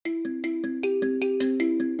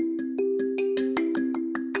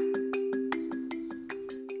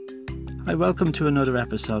Hi, welcome to another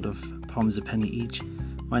episode of Poems a Penny Each.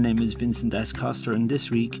 My name is Vincent S. Coster, and this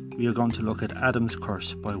week we are going to look at Adam's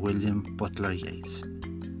Curse by William Butler Yeats.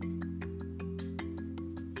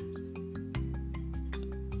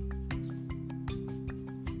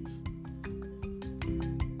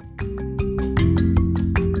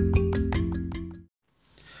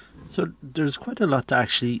 So there's quite a lot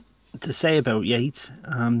to say about Yeats.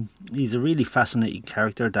 He's a really fascinating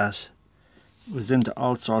character that was into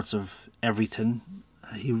all sorts of everything.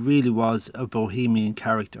 He really was a bohemian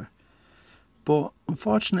character. But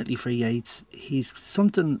unfortunately for Yeats, he's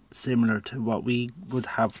something similar to what we would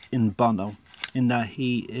have in Bono, in that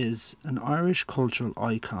he is an Irish cultural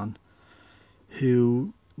icon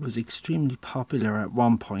who was extremely popular at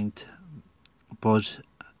one point, but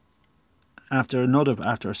after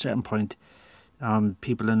a certain point,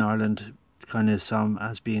 people in Ireland kind of saw him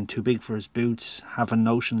as being too big for his boots, having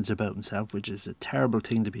notions about himself, which is a terrible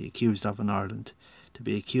thing to be accused of in Ireland. To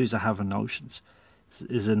be accused of having notions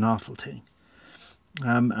is an awful thing.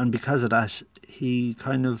 And because of that, his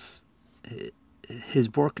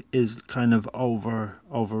work is kind of overrode.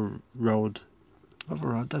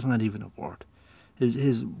 Overrode, that's not even a word.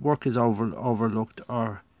 His work is overlooked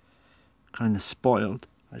or kind of spoiled,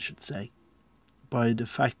 I should say, by the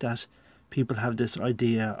fact that people have this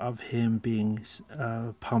idea of him being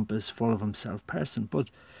a pompous, full of himself person. But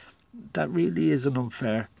that really is an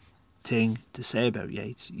unfair thing to say about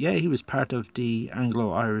Yeats. Yeah, he was part of the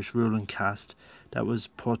Anglo-Irish ruling caste that was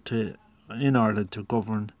put in Ireland to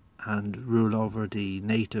govern and rule over the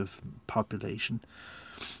native population.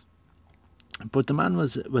 But the man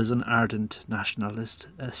was an ardent nationalist,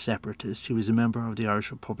 a separatist. He was a member of the Irish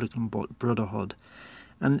Republican Brotherhood.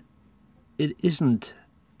 And it isn't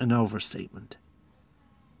an overstatement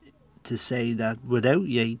to say that without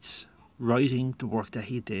Yeats writing the work that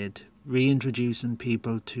he did, reintroducing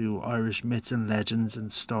people to Irish myths and legends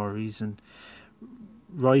and stories, and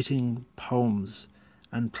writing poems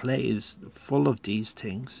and plays full of these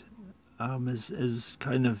things, as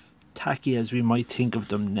kind of tacky as we might think of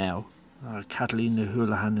them now. Catalina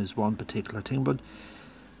Houlihan is one particular thing, but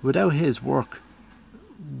without his work,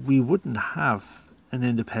 we wouldn't have an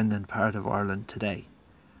independent part of Ireland today.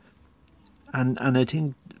 And I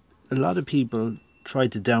think a lot of people try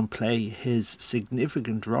to downplay his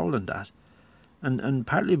significant role in that, and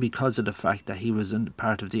partly because of the fact that he was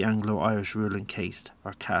part of the Anglo-Irish ruling caste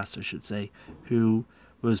I should say, who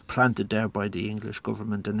was planted there by the English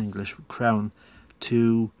government and English crown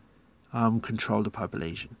to control the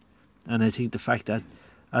population. And I think the fact that,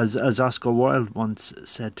 as Oscar Wilde once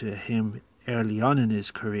said to him early on in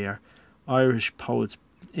his career, Irish poets,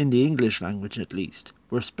 in the English language at least,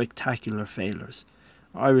 were spectacular failures.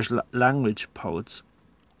 Irish language poets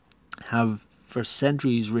have for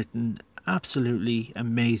centuries written absolutely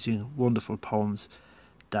amazing, wonderful poems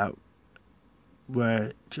that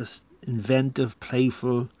were just inventive,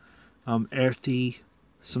 playful, earthy,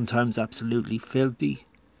 sometimes absolutely filthy.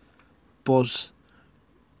 But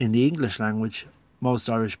in the English language, most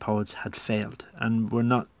Irish poets had failed and were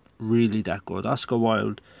not really that good. Oscar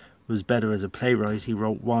Wilde was better as a playwright. He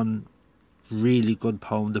wrote one really good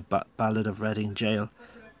poem, the Ballad of Reading Gaol.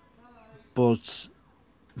 But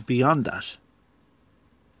beyond that,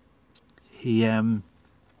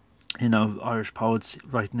 Irish poets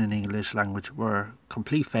writing in English language were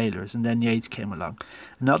complete failures. And then Yeats came along.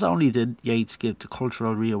 And not only did Yeats give the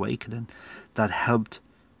cultural reawakening that helped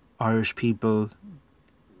Irish people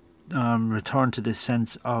return to this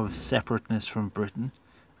sense of separateness from Britain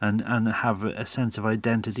and have a sense of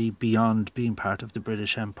identity beyond being part of the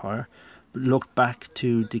British Empire, but look back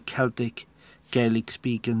to the Celtic,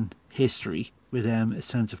 Gaelic-speaking history with a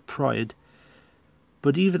sense of pride.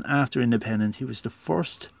 But even after independence, he was the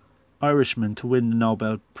first Irishman to win the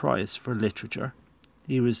Nobel Prize for Literature.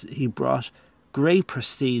 He brought great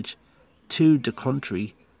prestige to the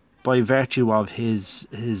country by virtue of his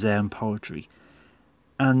poetry.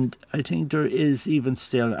 And I think there is, even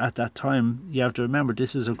still at that time, you have to remember,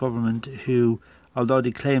 this is a government who, although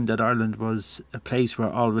they claimed that Ireland was a place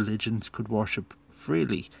where all religions could worship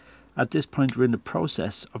freely, at this point we're in the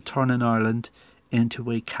process of turning Ireland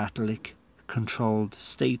into a Catholic-controlled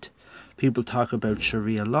state. People talk about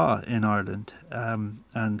Sharia law in Ireland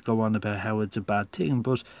and go on about how it's a bad thing,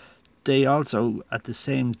 but they also, at the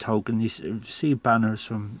same token, you see banners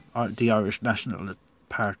from the Irish National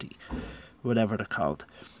Party, whatever they're called,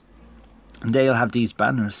 and they'll have these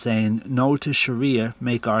banners saying "No to Sharia,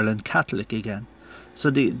 make Ireland Catholic again." So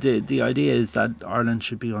the idea is that Ireland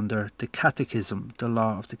should be under the catechism, the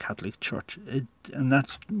law of the Catholic Church, and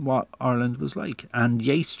that's what Ireland was like. And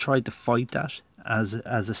Yeats tried to fight that as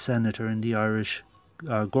a senator in the Irish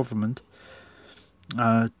government,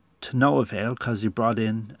 to no avail, because he brought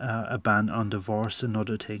in a ban on divorce and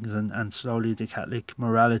other things, and slowly the Catholic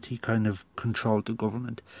morality kind of controlled the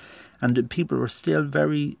government. And the people were still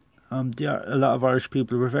very, a lot of Irish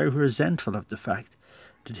people were very resentful of the fact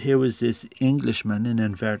that here was this Englishman, in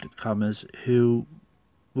inverted commas, who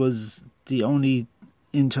was the only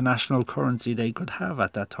international currency they could have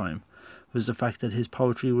at that time, was the fact that his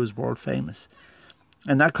poetry was world famous.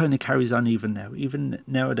 And that kind of carries on even now. Even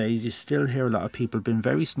nowadays, you still hear a lot of people being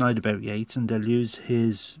very snide about Yeats, and they'll use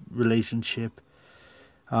his relationship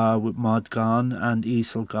with Maud Gonne and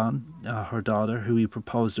Isel Gonne, her daughter, who he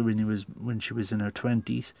proposed to when she was in her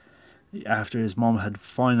 20s, after his mum had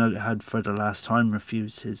for the last time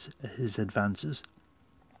refused his advances.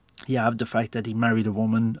 You have the fact that he married a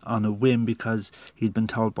woman on a whim because he'd been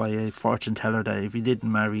told by a fortune teller that if he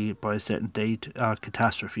didn't marry by a certain date, a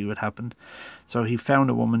catastrophe would happen. So he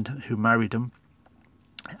found a woman who married him,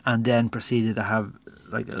 and then proceeded to have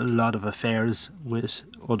like a lot of affairs with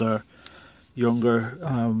other younger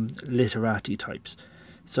literati types.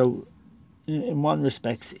 So in one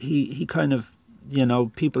respect, he kind of,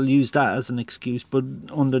 people use that as an excuse, but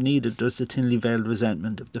underneath it there's the thinly veiled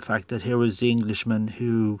resentment of the fact that here was the Englishman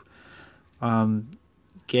who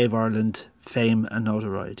gave Ireland fame and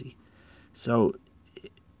notoriety. So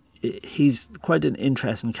he's quite an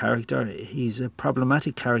interesting character. He's a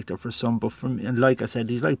problematic character for some, but and like I said,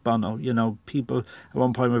 he's like Bono. People at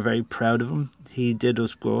one point were very proud of him. He did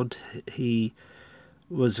us good. He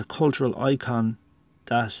was a cultural icon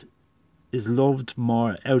that is loved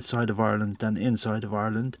more outside of Ireland than inside of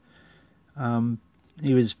Ireland.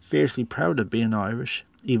 He was fiercely proud of being Irish,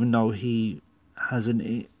 even though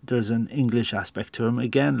there's an English aspect to him,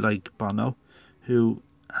 again like Bono, who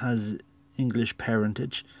has English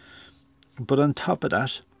parentage. But on top of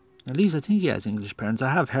that, at least I think he has English parents. I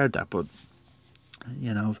have heard that, but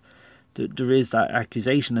there is that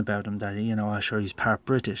accusation about him that I'm sure he's part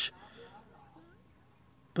British.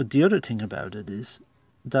 But the other thing about it is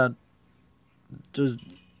that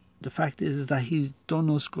the fact is that he's done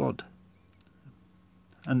us good,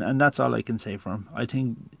 and that's all I can say for him. I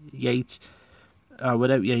think Yeats,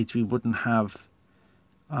 without Yeats, we wouldn't have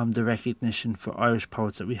the recognition for Irish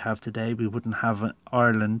poets that we have today. We wouldn't have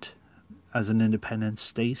Ireland as an independent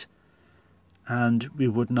state, and we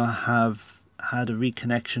would not have had a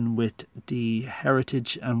reconnection with the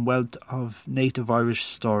heritage and wealth of native Irish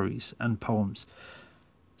stories and poems.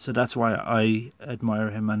 So that's why I admire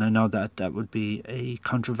him, and I know that would be a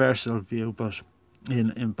controversial view, but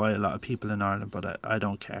by a lot of people in Ireland, but I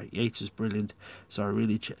don't care. Yeats is brilliant, so I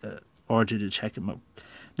really urge you to check him out.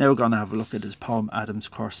 Now we're going to have a look at his poem Adam's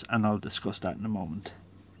Curse, and I'll discuss that in a moment.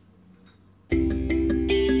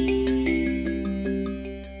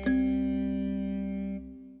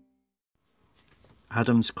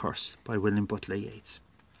 Adam's Curse by William Butler Yeats.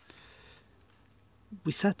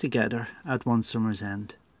 We sat together at one summer's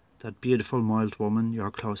end, that beautiful mild woman, your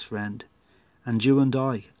close friend, and you and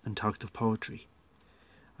I, and talked of poetry.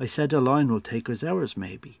 I said a line will take us hours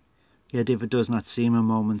maybe, yet if it does not seem a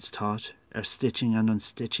moment's thought, ere stitching and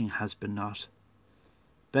unstitching has been not.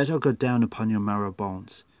 Better go down upon your marrow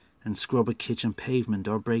bones, and scrub a kitchen pavement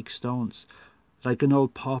or break stones, like an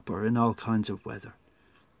old pauper in all kinds of weather.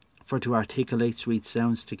 For to articulate sweet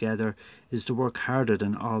sounds together is to work harder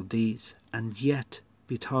than all these, and yet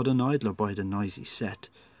be taught an idler by the noisy set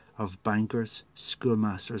of bankers,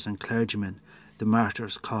 schoolmasters, and clergymen the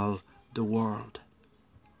martyrs call the world.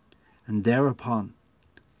 And thereupon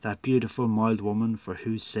that beautiful mild woman, for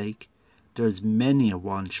whose sake there is many a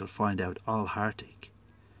one shall find out all heartache,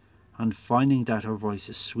 and finding that her voice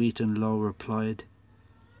is sweet and low, replied,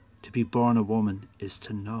 to be born a woman is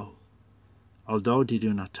to know, although they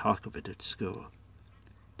do not talk of it at school,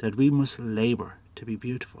 that we must labour to be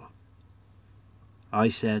beautiful. I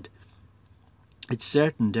said, it's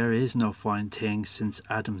certain there is no fine thing since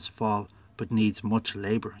Adam's fall but needs much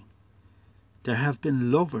labouring. There have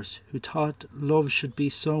been lovers who thought love should be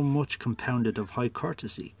so much compounded of high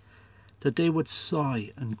courtesy, that they would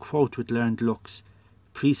sigh and quote with learned looks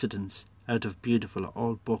precedents out of beautiful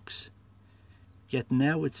old books. Yet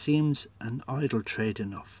now it seems an idle trade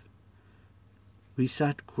enough. We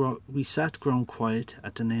sat grown quiet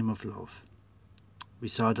at the name of love. We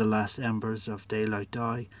saw the last embers of daylight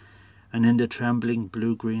die, and in the trembling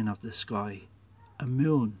blue-green of the sky, a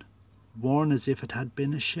moon, worn as if it had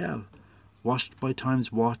been a shell, washed by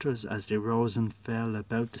time's waters as they rose and fell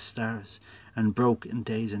about the stars, and broke in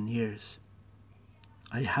days and years.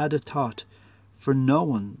 I had a thought, for no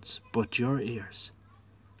one's but your ears,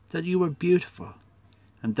 that you were beautiful,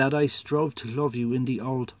 and that I strove to love you in the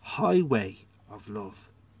old highway of love,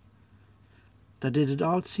 that it had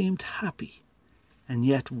all seemed happy, and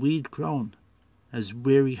yet we'd grown as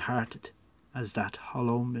weary-hearted as that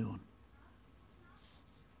hollow moon.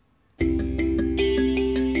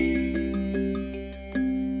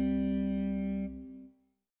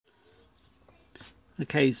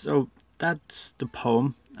 Okay, so that's the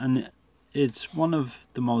poem, and it's one of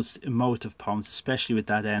the most emotive poems, especially with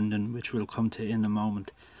that ending, which we'll come to in a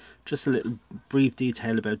moment. Just a little brief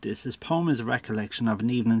detail about this. This poem is a recollection of an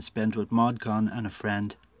evening spent with Maud Gonne and a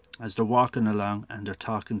friend as they're walking along and they're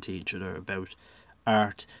talking to each other about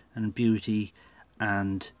art and beauty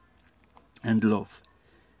and love.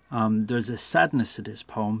 There's a sadness to this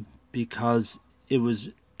poem because it was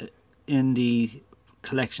in the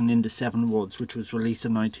collection In the Seven Woods, which was released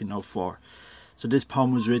in 1904. So this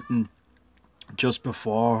poem was written just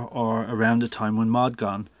before or around the time when Maud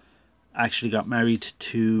Gonne actually got married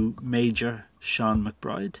to Major Sean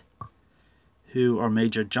McBride,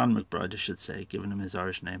 Major John McBride, I should say, given him his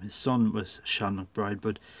Irish name. His son was Sean McBride,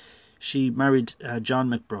 but she married John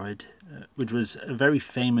McBride, which was a very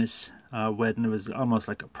famous wedding. It was almost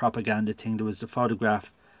like a propaganda thing. There was the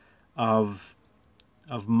photograph of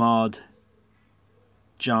Maud,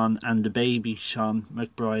 John, and the baby Sean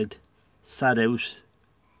McBride sat out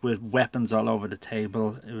with weapons all over the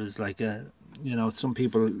table. It was like some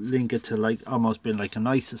people link it to like almost being like an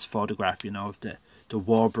ISIS photograph, of the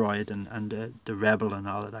war bride and the rebel and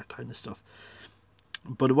all of that kind of stuff.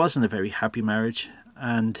 But it wasn't a very happy marriage,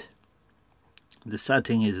 and the sad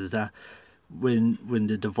thing is that when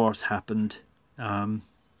the divorce happened,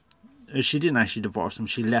 she didn't actually divorce him,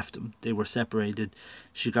 she left him. They were separated.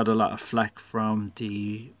 She got a lot of flack from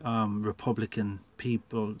the Republican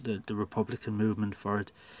people, the Republican movement for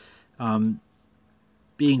it.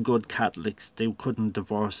 Being good Catholics, they couldn't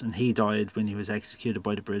divorce, and he died when he was executed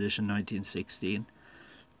by the British in 1916.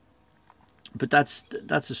 But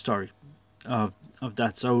that's a story of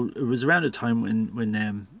that. So it was around the time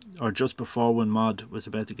when or just before when Maud was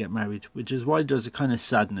about to get married, which is why there's a kind of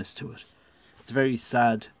sadness to it. It's a very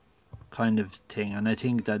sad kind of thing, and I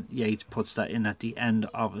think that Yeats puts that in at the end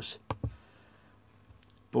of it.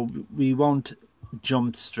 But we won't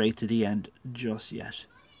jump straight to the end just yet.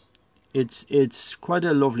 It's quite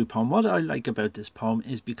a lovely poem. What I like about this poem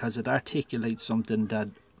is because it articulates something that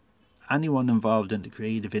anyone involved in the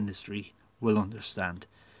creative industry will understand.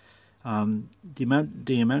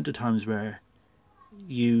 The amount of times where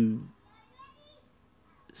you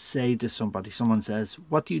say to somebody, someone says,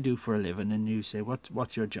 "What do you do for a living?" and you say,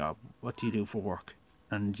 "What's your job? What do you do for work?"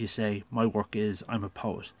 And you say, "My work is I'm a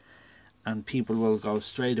poet," and people will go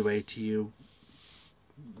straight away to you,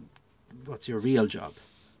 "What's your real job?"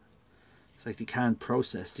 It's like they can't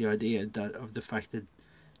process the idea of the fact that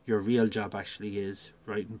your real job actually is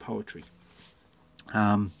writing poetry.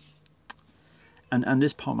 And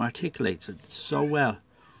this poem articulates it so well.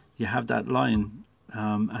 You have that line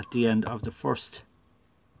at the end of the first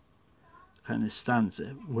kind of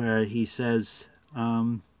stanza where he says,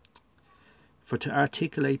 "For to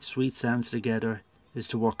articulate sweet sounds together is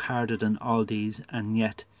to work harder than all these, and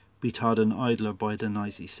yet be thought an idler by the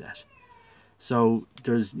noisy set." So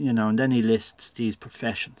there's, and then he lists these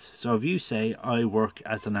professions. So if you say, "I work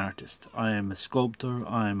as an artist, I am a sculptor,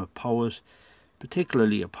 I am a poet,"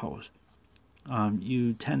 particularly a poet,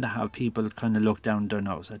 you tend to have people kind of look down their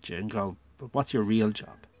nose at you and go, "But what's your real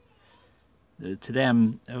job?" To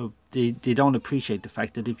them, they don't appreciate the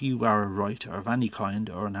fact that if you are a writer of any kind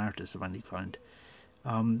or an artist of any kind,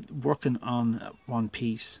 working on one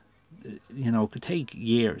piece, could take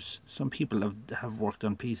years. Some people have worked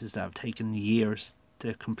on pieces that have taken years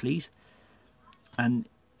to complete, and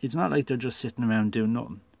it's not like they're just sitting around doing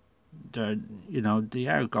nothing. They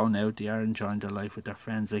are going out, they are enjoying their life with their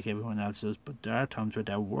friends like everyone else does, but there are times where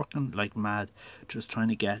they're working like mad, just trying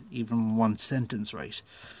to get even one sentence right.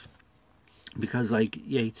 Because like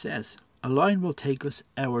Yeats says, "A line will take us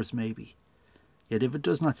hours maybe, yet if it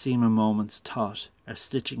does not seem a moment's thought, our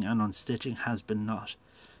stitching and unstitching has been not."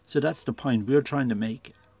 So that's the point we're trying to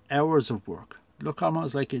make. Hours of work. Look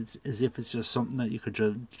almost like it's as if it's just something that you could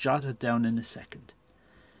just jot it down in a second.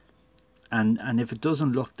 And if it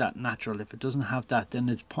doesn't look that natural, if it doesn't have that, then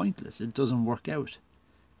it's pointless. It doesn't work out.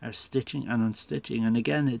 Our stitching and unstitching. And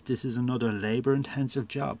again, this is another labour-intensive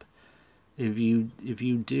job. If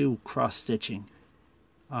you do cross-stitching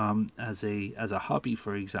as a hobby,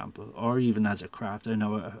 for example, or even as a craft, I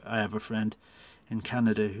know I have a friend in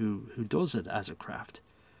Canada who does it as a craft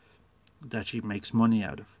that she makes money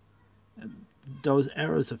out of. Those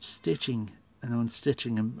hours of stitching and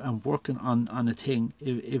unstitching and working on a thing,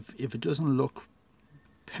 if it doesn't look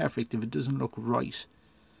perfect, if it doesn't look right,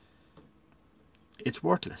 it's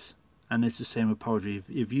worthless. And it's the same with poetry.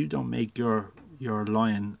 If you don't make your your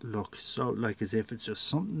line look so like as if it's just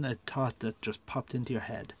something, a thought that just popped into your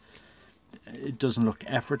head. It doesn't look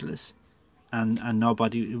effortless, and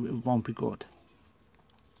nobody, it won't be good.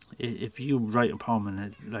 If you write a poem and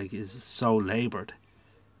it like is so laboured,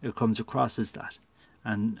 it comes across as that,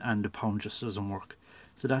 and the poem just doesn't work.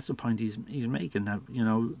 So that's the point he's making, that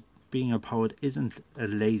being a poet isn't a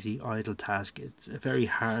lazy, idle task. It's a very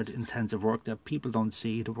hard, intensive work that people don't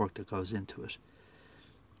see the work that goes into it.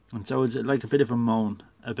 And so it's like a bit of a moan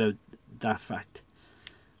about that fact.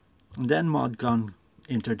 And then Maud Gonne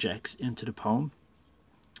interjects into the poem,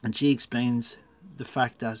 and she explains the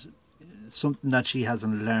fact that something that she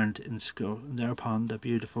hasn't learned in school. And thereupon the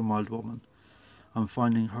beautiful mild woman, on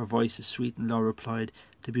finding her voice sweet and low, replied,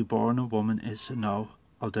 "To be born a woman is to know,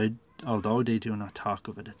 although they do not talk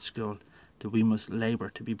of it at school, that we must labour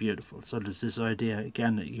to be beautiful." So there's this idea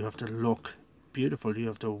again that you have to look beautiful, you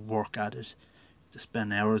have to work at it, to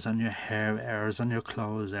spend hours on your hair, hours on your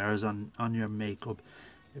clothes, hours on your makeup.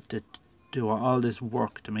 You have to do all this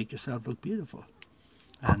work to make yourself look beautiful.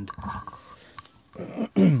 And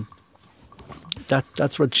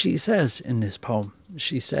that's what she says in this poem.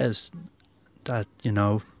 She says that,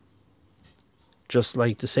 just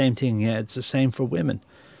like the same thing, yeah, it's the same for women.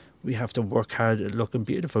 We have to work hard at looking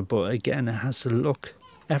beautiful, but again, it has to look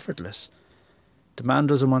effortless. The man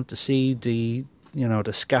doesn't want to see the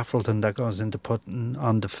scaffolding that goes into putting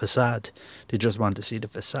on the facade. They just want to see the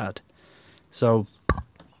facade. So,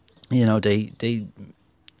 they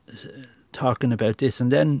talking about this,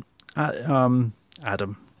 and then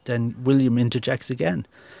then William interjects again.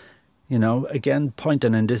 Again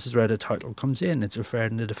pointing, and this is where the title comes in. It's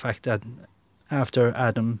referring to the fact that after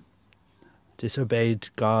Adam disobeyed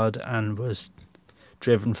God and was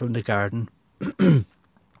driven from the garden,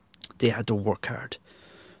 they had to work hard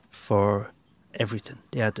for everything.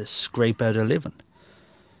 They had to scrape out a living.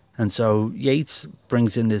 And so Yeats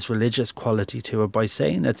brings in this religious quality to it by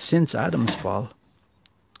saying that since Adam's fall,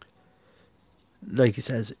 like he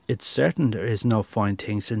says, it's certain there is no fine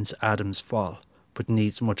thing since Adam's fall, but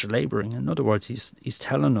needs much labouring. In other words, he's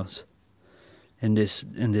telling us in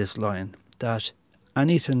this line that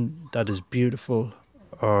anything that is beautiful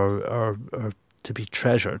or to be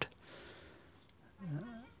treasured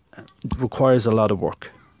requires a lot of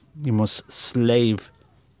work. You must slave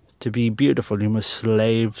to be beautiful. You must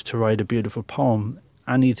slave to write a beautiful poem.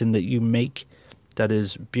 Anything that you make that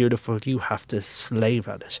is beautiful, you have to slave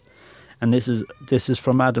at it. And this is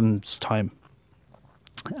from Adam's time,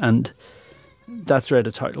 and that's where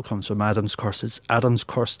the title comes from. Adam's curse. It's Adam's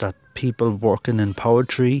curse that people working in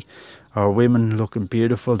poetry or women looking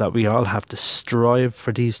beautiful, that we all have to strive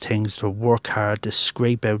for these things, to work hard to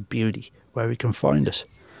scrape out beauty where we can find it.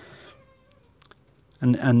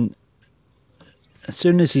 And as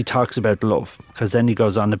soon as he talks about love, because then he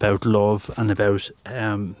goes on about love and about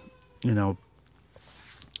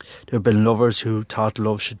there have been lovers who thought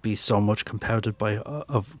love should be so much compounded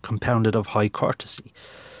of high courtesy.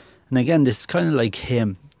 And again, this is kind of like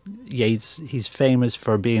him, Yeats. He's famous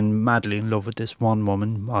for being madly in love with this one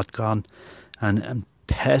woman, Maud Gonne, and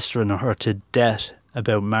pestering her to death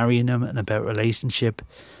about marrying him and about relationship.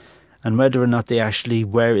 And whether or not they actually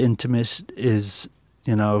were intimate is,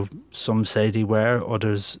 some say they were,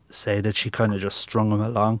 others say that she kind of just strung him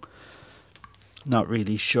along. Not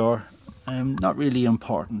really sure. Not really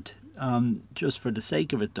important. Just for the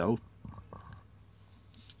sake of it, though,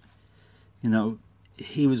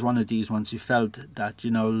 he was one of these ones who felt that,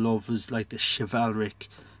 love was like the chivalric,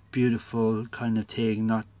 beautiful kind of thing,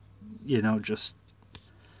 not, just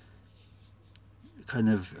kind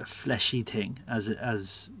of a fleshy thing,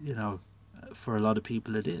 as for a lot of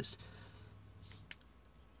people it is.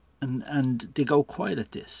 And they go quiet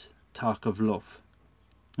at this talk of love.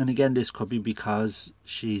 And again, this could be because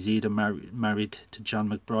she's either married to John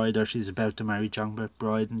McBride, or she's about to marry John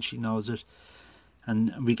McBride and she knows it.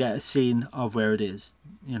 And we get a scene of where it is.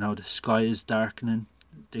 The sky is darkening.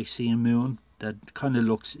 They see a moon that kind of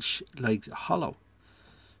looks like hollow.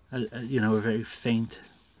 A very faint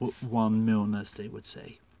one moon, as they would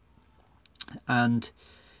say. And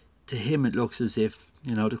to him it looks as if,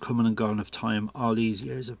 the coming and going of time, all these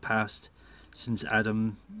years have passed since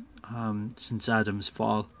Adam's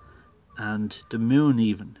fall, and the moon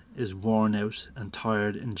even is worn out and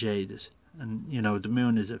tired and jaded. And the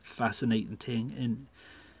moon is a fascinating thing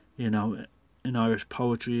in Irish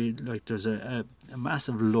poetry. Like, there's a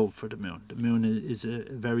massive love for the moon. The moon is a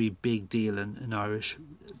very big deal in Irish,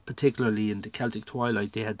 particularly in the Celtic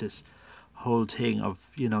twilight. They had this whole thing of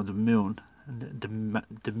the moon and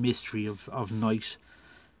the mystery of night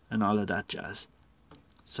and all of that jazz.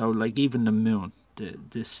 So like even the moon,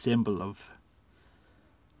 the symbol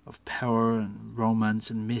of power and romance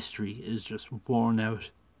and mystery is just worn out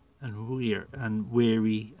and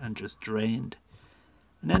weary and just drained.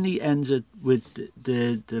 And then he ends it with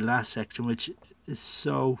the last section, which is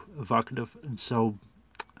so evocative and so,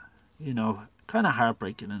 kind of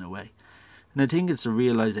heartbreaking in a way. And I think it's the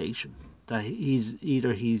realization that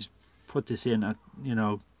he's put this in at,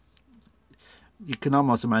 you can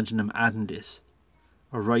almost imagine him adding this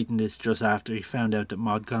or writing this just after he found out that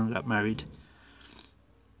Maud Gonne got married.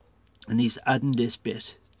 And he's adding this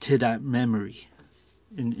bit to that memory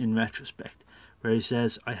in retrospect, where he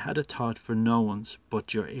says, I had a thought for no one's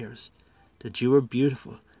but your ears, that you were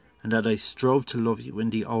beautiful, and that I strove to love you in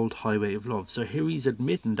the old highway of love. So here he's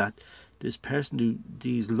admitting that this person,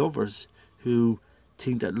 these lovers who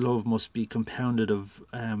think that love must be compounded of,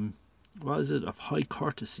 of high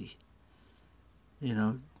courtesy.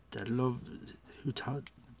 That love,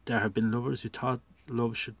 there have been lovers who thought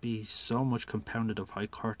love should be so much compounded of high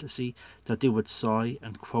courtesy that they would sigh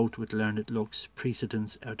and quote with learned looks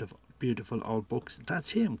precedents out of beautiful old books.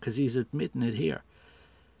 That's him, because he's admitting it here,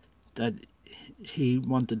 that he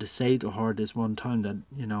wanted to say to her this one time that,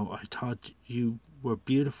 I thought you were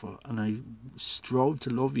beautiful and I strove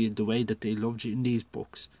to love you the way that they loved you in these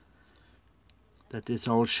books. That this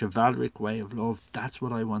old chivalric way of love, that's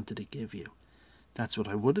what I wanted to give you. That's what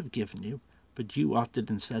I would have given you. But you opted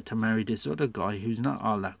instead to marry this other guy who's not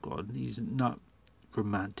all that good. He's not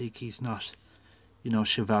romantic. He's not,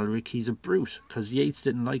 chivalric. He's a brute. Because Yeats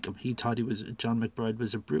didn't like him. He thought John McBride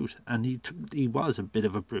was a brute. And he was a bit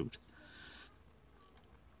of a brute.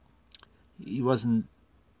 He wasn't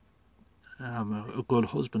a good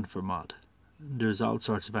husband for Maud. There's all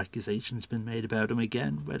sorts of accusations been made about him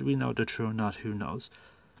again. Whether we know they're true or not, who knows.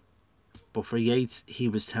 But for Yeats, he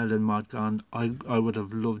was telling Maud Gonne, I would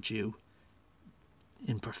have loved you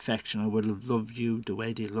in perfection. I would have loved you the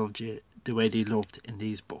way they loved in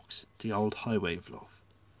these books, the old highway of love.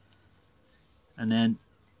 And then,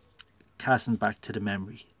 casting back to the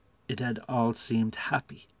memory, it had all seemed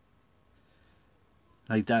happy.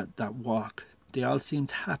 Like that walk, they all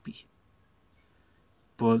seemed happy.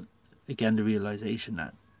 But again, the realization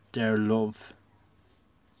that their love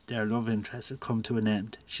interest had come to an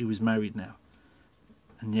end. She was married now,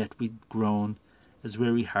 and yet we'd grown as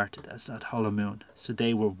weary-hearted as that hollow moon. So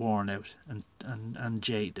they were worn out and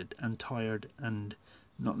jaded and tired, and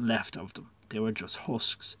nothing left of them. They were just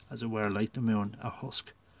husks, as it were, like the moon, a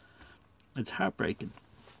husk. It's heartbreaking.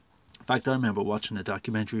 In fact, I remember watching a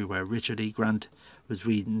documentary where Richard E. Grant was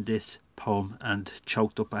reading this poem and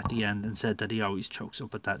choked up at the end and said that he always chokes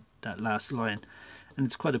up at that last line. And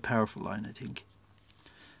it's quite a powerful line, I think.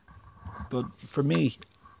 But for me,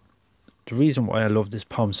 the reason why I love this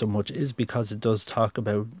poem so much is because it does talk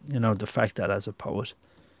about, the fact that as a poet,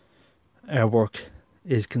 our work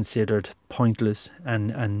is considered pointless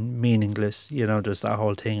and meaningless. There's that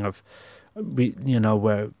whole thing of,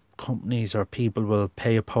 where companies or people will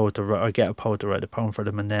pay a poet or get a poet to write a poem for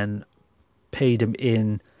them and then pay them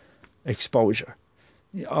in exposure.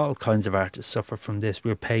 All kinds of artists suffer from this.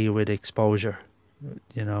 We'll pay you with exposure.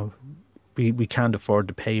 We can't afford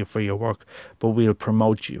to pay you for your work, but we'll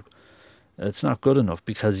promote you. It's not good enough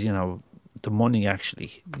because, the money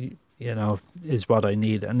actually, is what I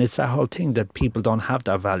need. And it's that whole thing that people don't have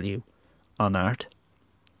that value on art.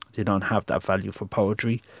 They don't have that value for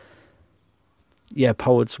poetry. Yeah,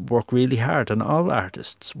 poets work really hard, and all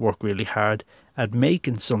artists work really hard at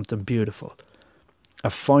making something beautiful,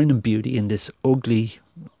 at finding beauty in this ugly,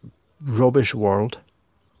 rubbish world.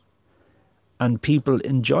 And people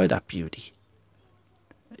enjoy that beauty.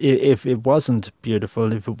 If it wasn't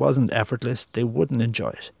beautiful, if it wasn't effortless, they wouldn't enjoy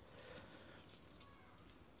it.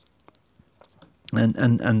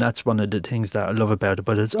 And that's one of the things that I love about it.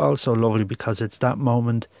 But it's also lovely because it's that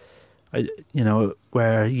moment,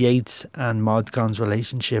 where Yeats and Maud Gonne's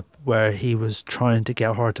relationship, where he was trying to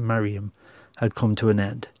get her to marry him, had come to an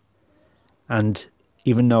end. And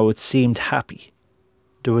even though it seemed happy,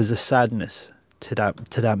 there was a sadness to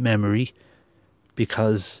that memory,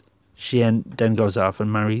 because she then goes off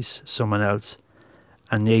and marries someone else,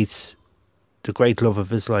 and Yeats, the great love of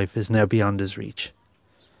his life, is now beyond his reach,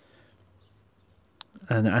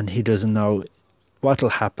 and he doesn't know what'll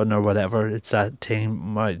happen or whatever. It's that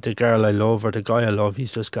thing, the girl I love or the guy I love,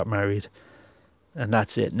 he's just got married, and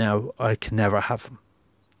that's it now. I can never have him,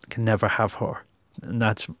 can never have her. And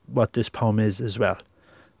that's what this poem is as well.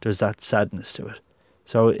 There's that sadness to it.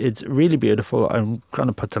 So it's really beautiful. I'm going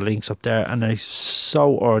to put the links up there, and I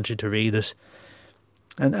so urge you to read it.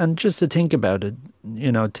 And just to think about it,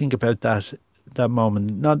 think about that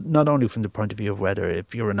moment, not only from the point of view of whether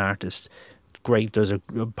if you're an artist, there's a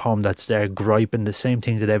poem that's there griping the same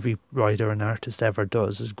thing that every writer and artist ever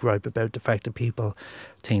does, is gripe about the fact that people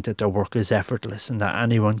think that their work is effortless and that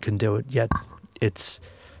anyone can do it, yet it's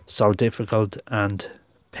so difficult and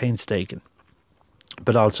painstaking.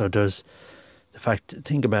 But also there's the fact,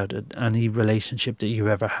 think about it, any relationship that you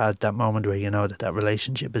ever had, that moment where you know that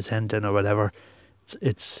relationship is ending or whatever,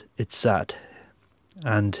 it's sad.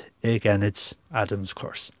 And again, it's Adam's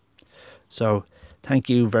curse. So thank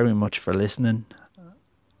you very much for listening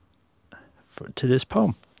to this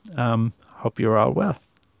poem. Hope you're all well.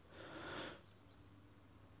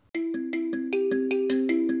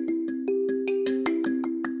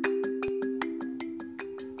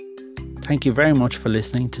 Thank you very much for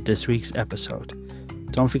listening to this week's episode.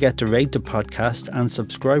 Don't forget to rate the podcast and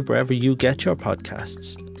subscribe wherever you get your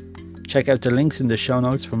podcasts. Check out the links in the show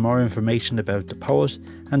notes for more information about the poet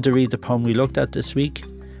and to read the poem we looked at this week,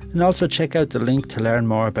 and also check out the link to learn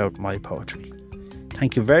more about my poetry.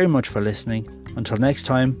 Thank you very much for listening. Until next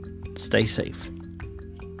time, stay safe.